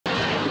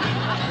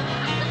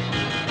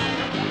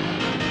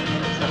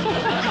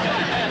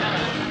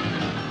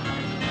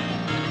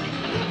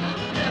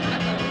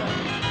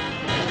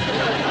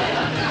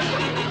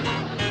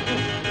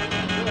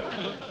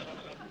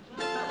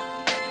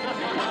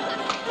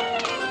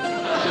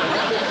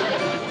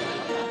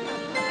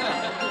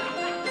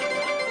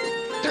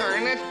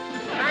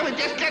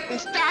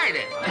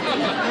started.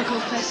 Uncle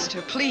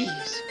Fester,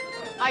 please.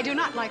 I do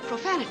not like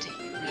profanity.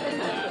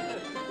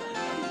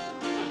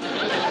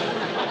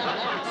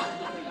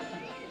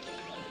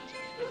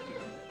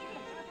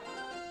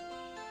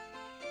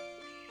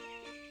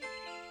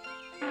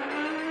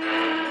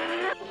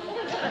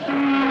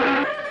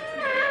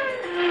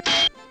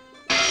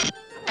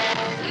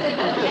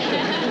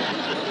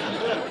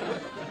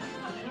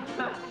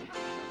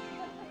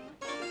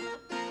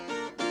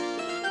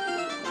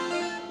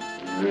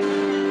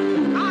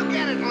 I'll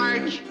get it,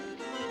 Lurch.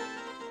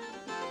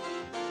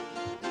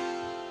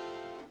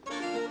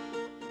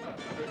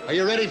 Are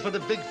you ready for the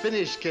big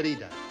finish,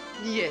 querida?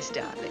 Yes,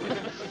 darling.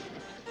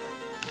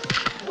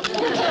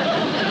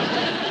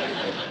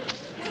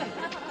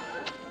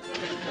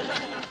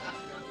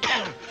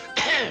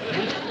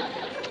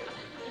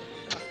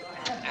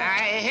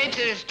 I hate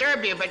to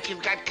disturb you, but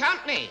you've got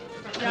company.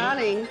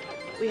 Darling,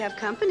 we have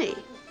company.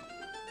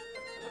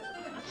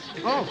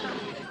 Oh.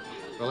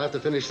 We'll have to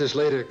finish this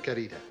later,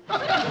 querida.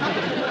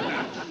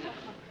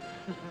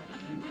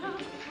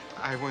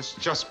 I was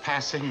just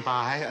passing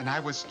by, and I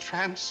was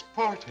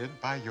transported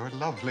by your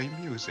lovely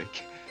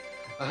music.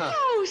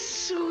 Oh,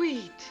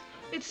 sweet.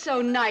 It's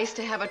so nice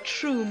to have a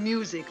true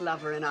music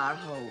lover in our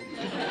home.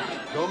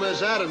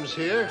 Gomez Addams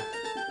here.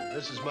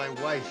 This is my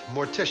wife,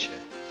 Morticia.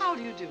 How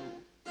do you do?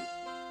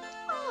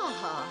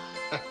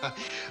 Ah.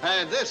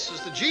 And this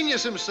is the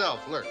genius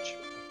himself, Lurch.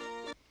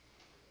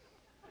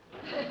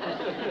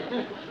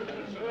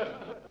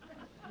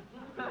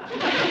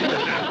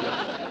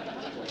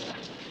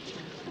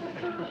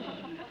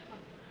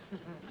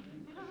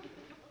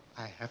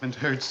 I haven't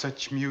heard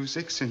such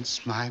music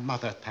since my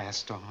mother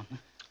passed on.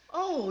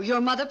 Oh, your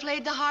mother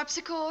played the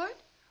harpsichord?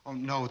 Oh,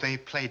 no, they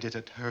played it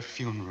at her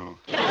funeral.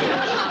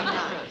 How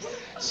nice.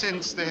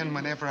 Since then,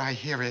 whenever I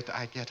hear it,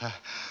 I get a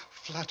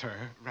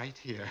flutter right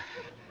here.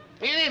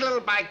 You need a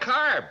little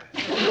bicarb.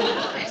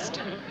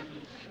 Fester.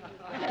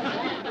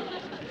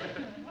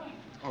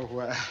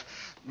 Oh,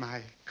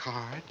 my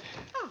card?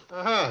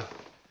 Uh-huh.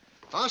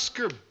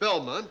 Oscar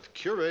Belmont,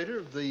 curator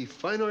of the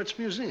Fine Arts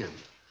Museum.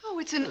 Oh,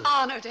 it's an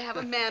honor to have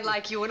a man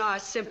like you in our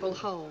simple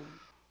home.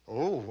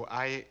 Oh,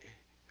 I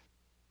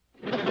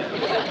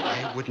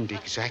wouldn't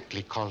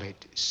exactly call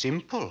it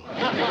simple.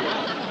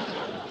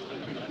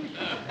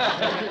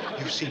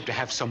 You seem to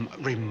have some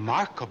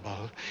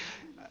remarkable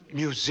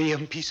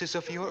museum pieces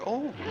of your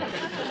own.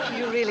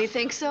 You really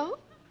think so?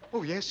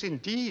 Oh, yes,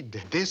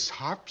 indeed. This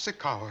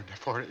harpsichord,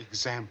 for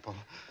example.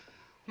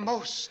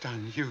 Most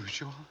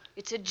unusual.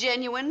 It's a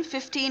genuine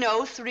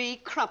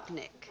 1503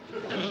 Krumpnik.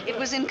 It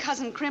was in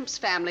Cousin Crimp's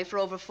family for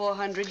over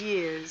 400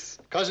 years.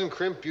 Cousin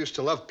Crimp used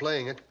to love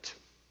playing it.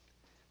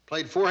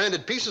 Played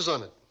four-handed pieces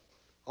on it,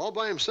 all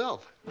by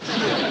himself.